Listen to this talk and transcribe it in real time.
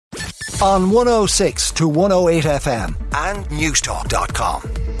On 106 to 108 FM and newstalk.com.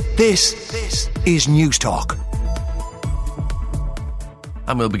 This is Newstalk.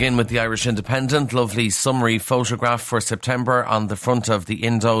 And we'll begin with the Irish Independent. Lovely summary photograph for September on the front of the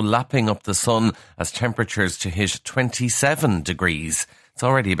Indo, lapping up the sun as temperatures to hit 27 degrees. It's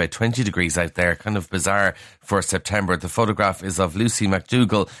already about 20 degrees out there, kind of bizarre for September. The photograph is of Lucy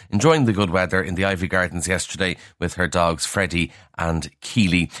McDougall enjoying the good weather in the Ivy Gardens yesterday with her dogs Freddie and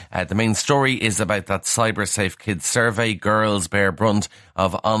Keely. The main story is about that Cyber Safe Kids survey. Girls bear brunt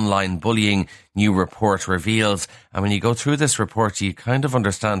of online bullying, new report reveals. And when you go through this report, you kind of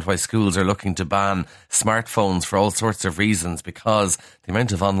understand why schools are looking to ban smartphones for all sorts of reasons, because the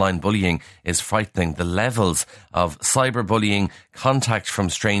amount of online bullying is frightening. The levels of cyberbullying, contact from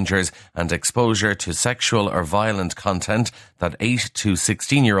strangers and exposure to sexual or violent content that 8 to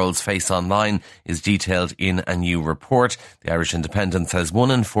 16-year-olds face online is detailed in a new report. The Irish Independent says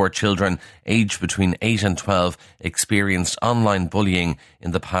 1 in 4 children aged between 8 and 12 experienced online bullying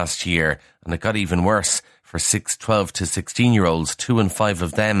in the past year. And it got even worse. For 12 to 16-year-olds, 2 in 5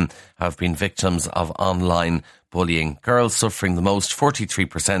 of them have been victims of online bullying. Girls suffering the most,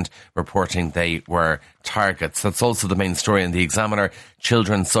 43% reporting they were targets. That's also the main story in the Examiner.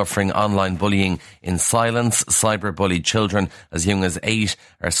 Children suffering online bullying in silence. Cyberbullied children as young as 8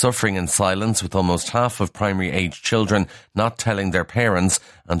 are suffering in silence, with almost half of primary age children not telling their parents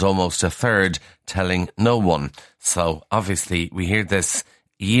and almost a third telling no one. So obviously we hear this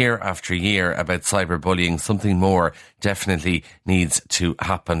year after year about cyberbullying. Something more definitely needs to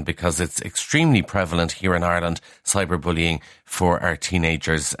happen, because it's extremely prevalent here in Ireland, cyberbullying for our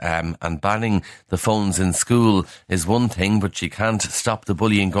teenagers. And banning the phones in school is one thing, but you can't stop the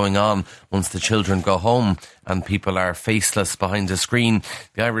bullying going on once the children go home and people are faceless behind a screen.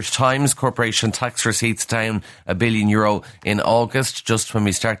 The Irish Times: corporation tax receipts down €1 billion in August. Just when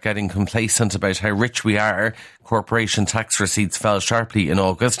we start getting complacent about how rich we are, corporation tax receipts fell sharply in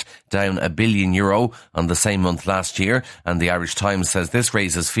August, down €1 billion on the same month last year. And the Irish Times says this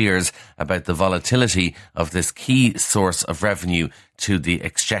raises fears about the volatility of this key source of revenue to the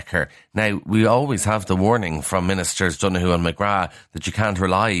Exchequer. Now, we always have the warning from Ministers Donoghue and McGrath that you can't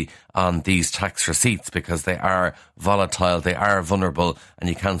rely on these tax receipts because they are volatile, they are vulnerable, and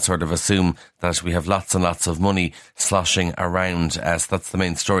you can't sort of assume that we have lots and lots of money sloshing around. So that's the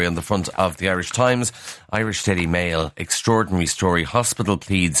main story on the front of the Irish Times. Irish Daily Mail: extraordinary story. Hospital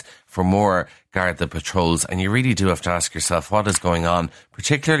pleads for more Garda patrols. And you really do have to ask yourself what is going on,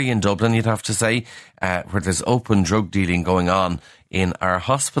 particularly in Dublin, you'd have to say, where there's open drug dealing going on in our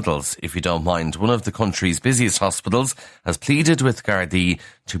hospitals, if you don't mind. One of the country's busiest hospitals has pleaded with Gardaí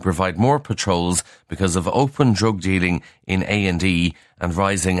to provide more patrols because of open drug dealing in A&E and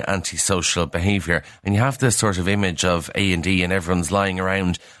rising antisocial behaviour. And you have this sort of image of A&E and everyone's lying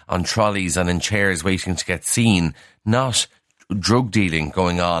around on trolleys and in chairs waiting to get seen, not drug dealing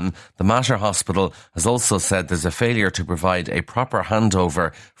going on. The Mater Hospital has also said there's a failure to provide a proper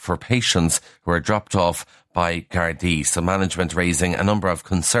handover for patients who are dropped off by Gardaí. So management raising a number of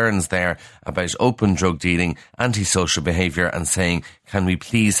concerns there about open drug dealing, antisocial behaviour, and saying, can we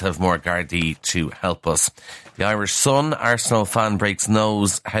please have more Gardaí to help us? The Irish Sun: Arsenal fan breaks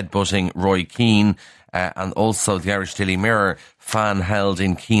nose headbutting Roy Keane. And also the Irish Daily Mirror: fan held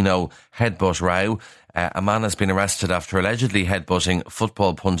in Keno headbutt row. A man has been arrested after allegedly headbutting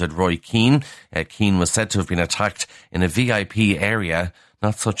football pundit Roy Keane. Keane was said to have been attacked in a VIP area.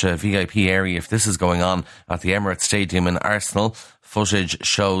 Not such a VIP area if this is going on at the Emirates Stadium in Arsenal. Footage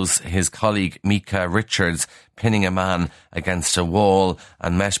shows his colleague Micah Richards pinning a man against a wall,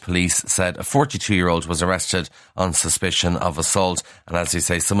 and Met Police said a 42-year-old was arrested on suspicion of assault. And as you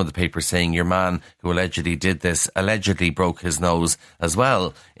say, some of the papers saying your man who allegedly did this allegedly broke his nose as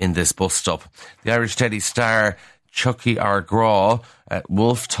well in this bust-up. The Irish Daily Star: Chucky Argraw,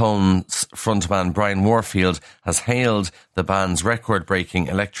 Wolf Tones frontman Brian Warfield has hailed the band's record-breaking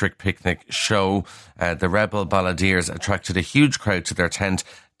Electric Picnic show. The Rebel Balladeers attracted a huge crowd to their tent,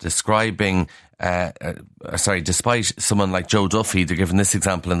 despite someone like Joe Duffy, they're given this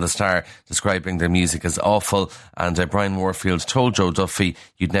example in the Star, describing their music as awful. And Brian Warfield told Joe Duffy,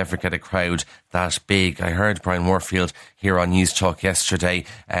 you'd never get a crowd that big. I heard Brian Warfield here on News Talk yesterday.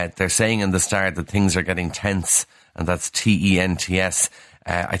 They're saying in the Star that things are getting tense, and that's TENTS.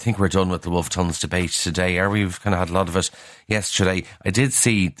 I think we're done with the Wolf Tones debate today. We've kind of had a lot of it yesterday. I did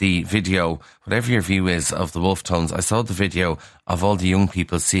see the video, whatever your view is of the Wolf Tones, I saw the video of all the young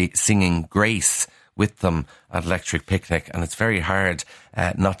people singing Grace with them at Electric Picnic, and it's very hard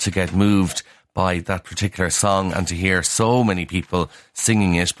not to get moved by that particular song and to hear so many people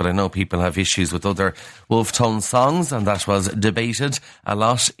singing it. But I know people have issues with other Wolf Tone songs, and that was debated a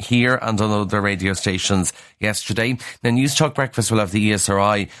lot here and on other radio stations yesterday. Now, News Talk Breakfast will have the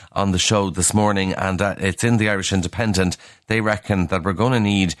ESRI on the show this morning, and it's in the Irish Independent. They reckon that we're going to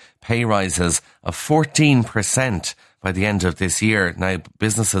need pay rises of 14% by the end of this year. Now,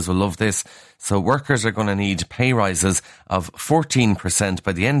 businesses will love this. So workers are going to need pay rises of 14%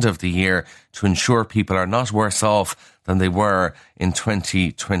 by the end of the year to ensure people are not worse off than they were in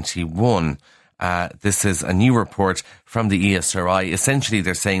 2021. This is a new report from the ESRI. Essentially,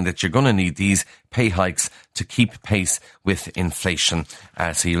 they're saying that you're going to need these pay hikes to keep pace with inflation.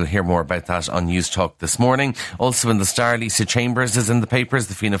 So you'll hear more about that on News Talk this morning. Also in the Star, Lisa Chambers is in the papers.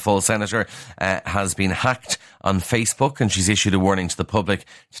 The Fianna Fáil senator has been hacked on Facebook, and she's issued a warning to the public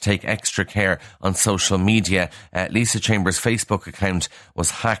to take extra care on social media. Lisa Chambers' Facebook account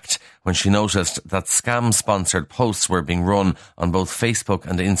was hacked when she noticed that scam-sponsored posts were being run on both Facebook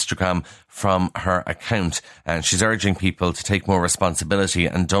and Instagram from her account. And she's urging people to take more responsibility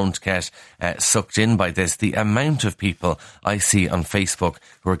and don't get sucked in by this. The amount of people I see on Facebook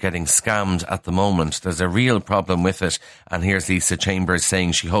who are getting scammed at the moment, there's a real problem with it. And here's Lisa Chambers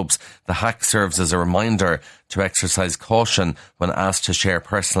saying she hopes the hack serves as a reminder to exercise caution when asked to share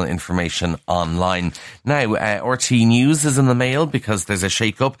personal information online. Now, RT News is in the mail because there's a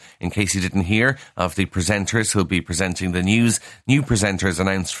shake-up, in case you didn't hear, of the presenters who'll be presenting the news. New presenters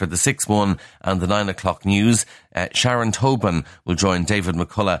announced for the 6-1 and the 9 o'clock news. Sharon Tobin will join David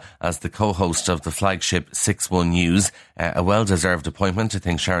McCullough as the co-host of the flagship 6-1 News. A well-deserved appointment. I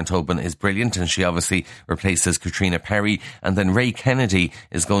think Sharon Tobin is brilliant, and she obviously replaces Katrina Perry. And then Ray Kennedy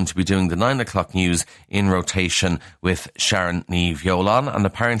is going to be doing the 9 o'clock news in rotation with Sharon Ní Bheoláin. And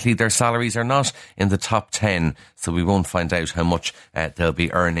apparently their salaries are not in the top 10, so we won't find out how much they'll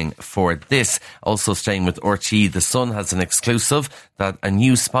be earning for this. Also staying with RT, The Sun has an exclusive that a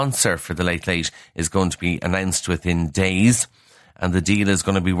new sponsor for the Late Late is going to be announced within days. And the deal is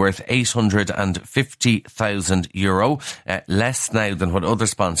going to be worth €850,000, less now than what other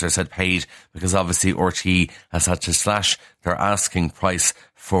sponsors had paid, because obviously RT has had to slash their asking price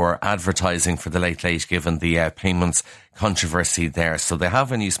for advertising for the Late Late, given the payments controversy there. So they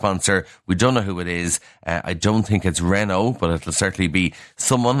have a new sponsor. We don't know who it is. I don't think it's Renault, but it'll certainly be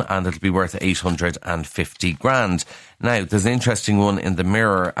someone, and it'll be worth 850 grand. Now, there's an interesting one in the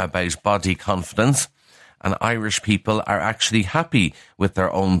Mirror about body confidence. And Irish people are actually happy with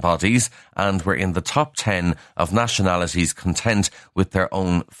their own bodies, and we're in the top 10 of nationalities content with their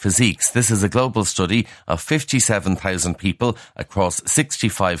own physiques. This is a global study of 57,000 people across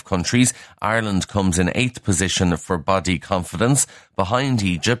 65 countries. Ireland comes in 8th position for body confidence, behind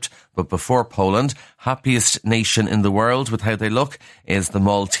Egypt, but before Poland. Happiest nation in the world with how they look is the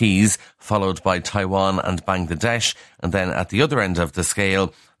Maltese, followed by Taiwan and Bangladesh. And then at the other end of the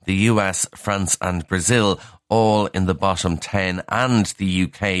scale, the US, France and Brazil, all in the bottom 10, and the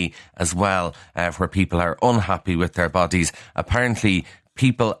UK as well, where people are unhappy with their bodies. Apparently,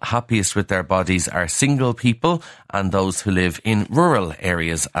 people happiest with their bodies are single people and those who live in rural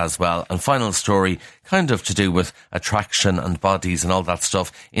areas as well. And final story, kind of to do with attraction and bodies and all that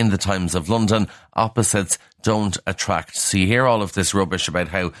stuff. In the Times of London, opposites don't attract. So you hear all of this rubbish about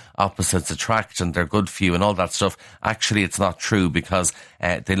how opposites attract and they're good for you and all that stuff. Actually, it's not true, because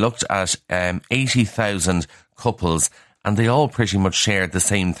they looked at 80,000 couples, and they all pretty much share the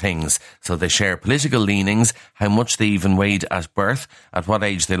same things. So they share political leanings, how much they even weighed at birth, at what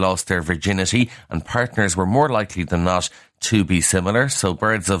age they lost their virginity, and partners were more likely than not to be similar. So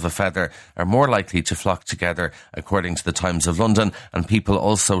birds of a feather are more likely to flock together, according to the Times of London. And people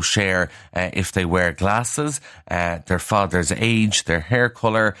also share if they wear glasses, their father's age, their hair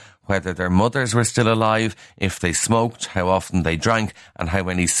colour, whether their mothers were still alive, if they smoked, how often they drank, and how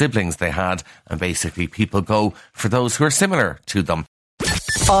many siblings they had. And basically people go for those who are similar to them.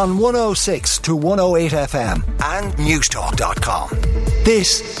 On 106 to 108 FM and newstalk.com.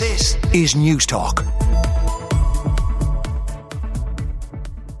 This is News Talk.